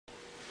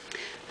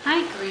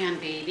Hi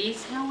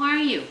grandbabies, how are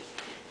you?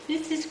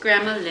 This is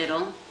Grandma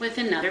Little with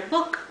another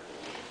book,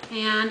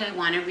 and I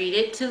want to read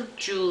it to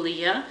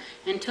Julia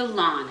and to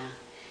Lana.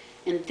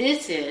 And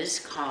this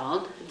is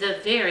called The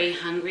Very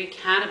Hungry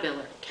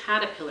Caterpillar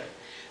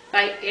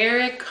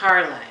by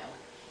Carle.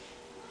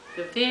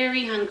 The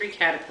Very Hungry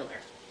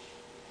Caterpillar.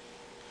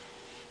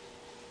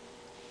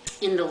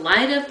 In the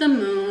light of the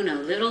moon, a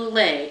little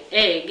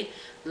egg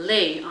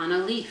lay on a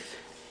leaf.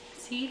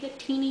 See the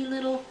teeny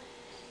little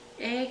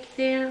egg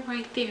there,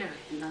 right there,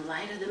 in the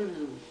light of the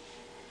moon.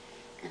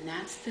 And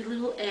that's the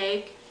little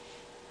egg.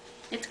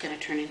 It's going to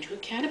turn into a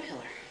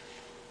caterpillar.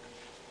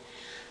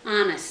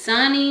 On a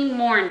sunny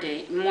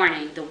morning,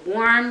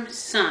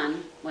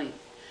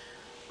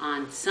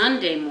 on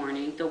Sunday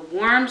morning, the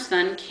warm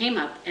sun came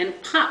up,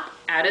 and pop,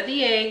 out of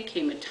the egg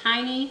came a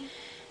tiny,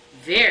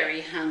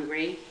 very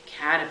hungry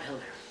caterpillar.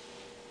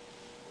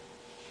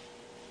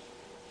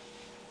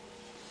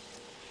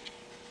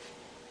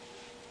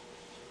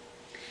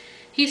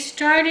 He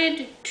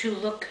started to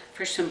look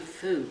for some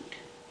food.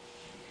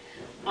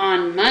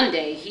 On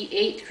Monday, he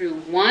ate through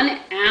one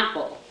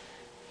apple,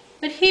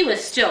 but he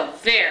was still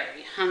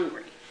very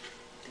hungry.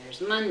 There's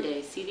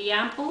Monday. See the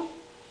apple?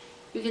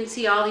 You can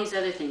see all these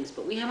other things,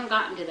 but we haven't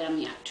gotten to them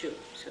yet, too.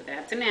 So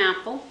that's an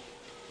apple.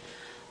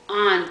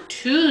 On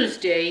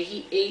Tuesday,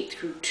 he ate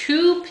through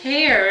two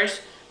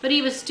pears, but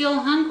he was still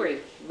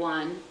hungry.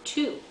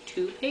 Two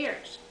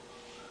pears.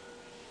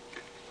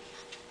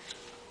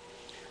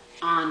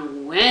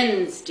 On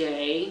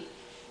Wednesday,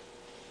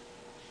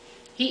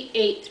 he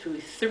ate through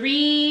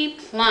three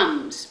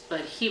plums, but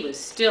he was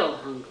still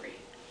hungry.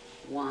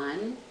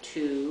 1,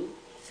 2,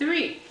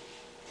 3.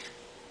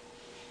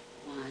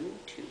 1,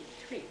 2,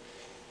 3.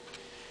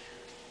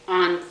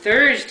 On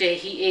Thursday,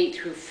 he ate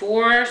through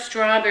 4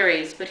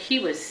 strawberries, but he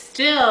was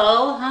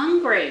still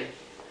hungry.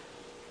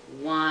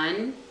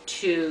 1,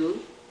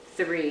 2,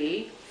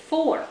 3,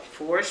 4.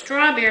 4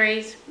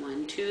 strawberries.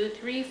 1, 2,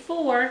 3,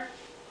 4.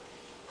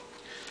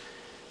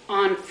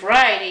 On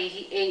Friday,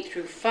 he ate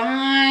through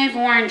 5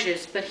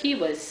 oranges, but he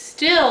was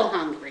still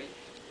hungry.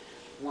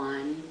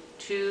 1,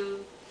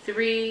 2,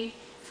 3,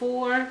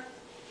 4,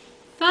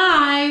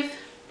 5.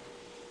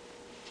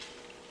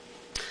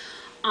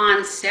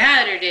 On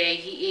Saturday,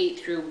 he ate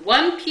through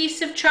 1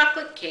 piece of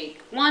chocolate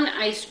cake, 1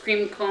 ice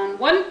cream cone,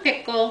 1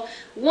 pickle,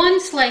 1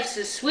 slice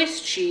of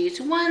Swiss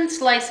cheese, 1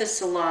 slice of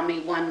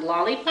salami, 1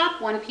 lollipop,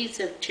 1 piece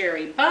of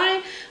cherry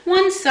pie,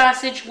 1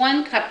 sausage,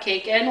 1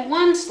 cupcake, and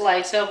 1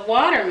 slice of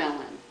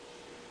watermelon.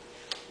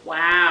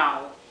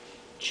 Wow,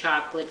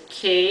 chocolate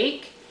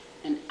cake,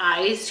 an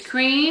ice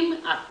cream,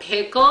 a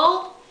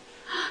pickle,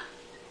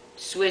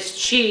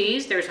 Swiss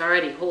cheese, there's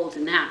already holes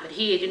in that, but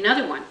he ate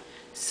another one,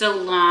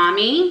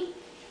 salami,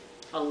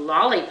 a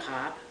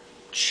lollipop,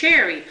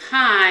 cherry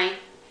pie,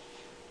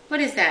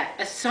 what is that,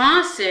 a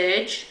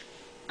sausage,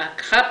 a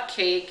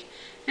cupcake,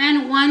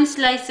 and 1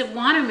 slice of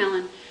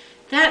watermelon.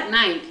 That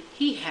night,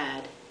 he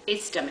had a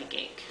stomach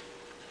ache.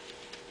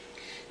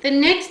 The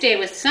next day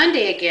was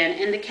Sunday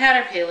again, and the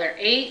caterpillar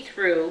ate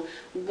through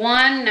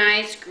 1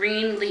 nice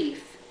green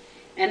leaf.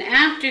 And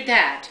after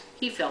that,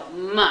 he felt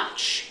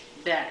much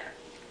better.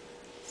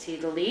 See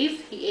the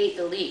leaf? He ate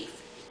the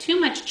leaf. Too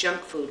much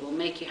junk food will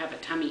make you have a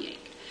tummy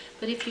ache.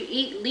 But if you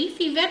eat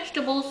leafy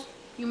vegetables,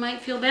 you might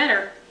feel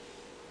better.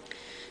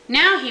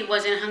 Now he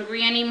wasn't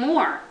hungry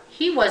anymore.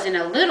 He wasn't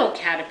a little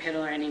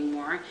caterpillar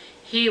anymore.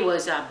 He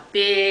was a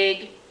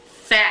big,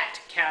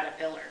 fat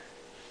caterpillar.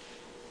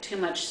 Too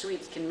much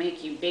sweets can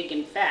make you big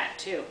and fat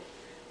too.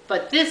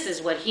 But this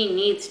is what he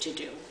needs to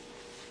do.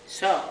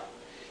 So,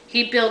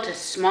 he built a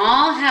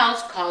small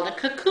house called a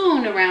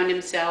cocoon around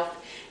himself,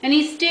 and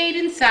he stayed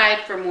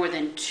inside for more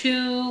than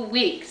 2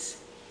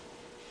 weeks.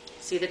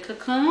 See the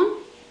cocoon?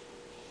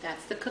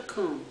 That's the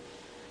cocoon.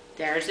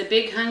 There's a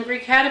big hungry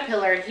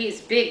caterpillar. He's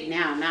big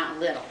now, not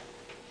little.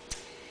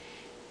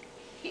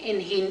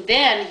 And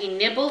then he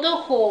nibbled a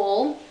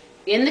hole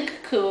in the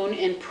cocoon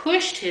and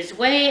pushed his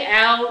way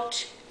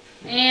out.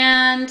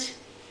 And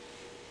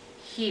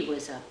he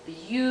was a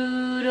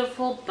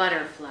beautiful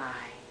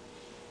butterfly.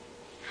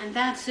 And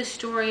that's the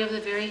story of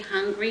The Very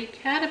Hungry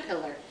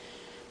Caterpillar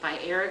by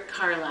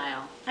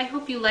Carle. I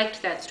hope you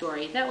liked that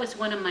story. That was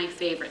one of my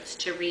favorites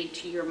to read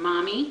to your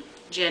mommy,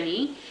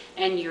 Jenny,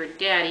 and your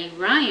daddy,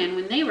 Ryan,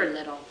 when they were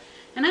little.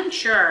 And I'm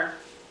sure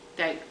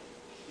that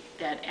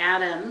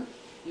Adam,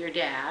 your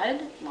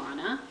dad,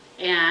 Lana,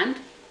 and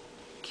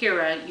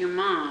Kira, your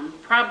mom,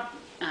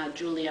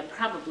 Julia,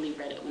 probably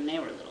read it when they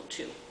were little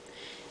too.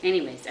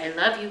 Anyways, I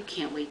love you.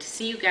 Can't wait to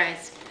see you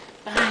guys.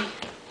 Bye.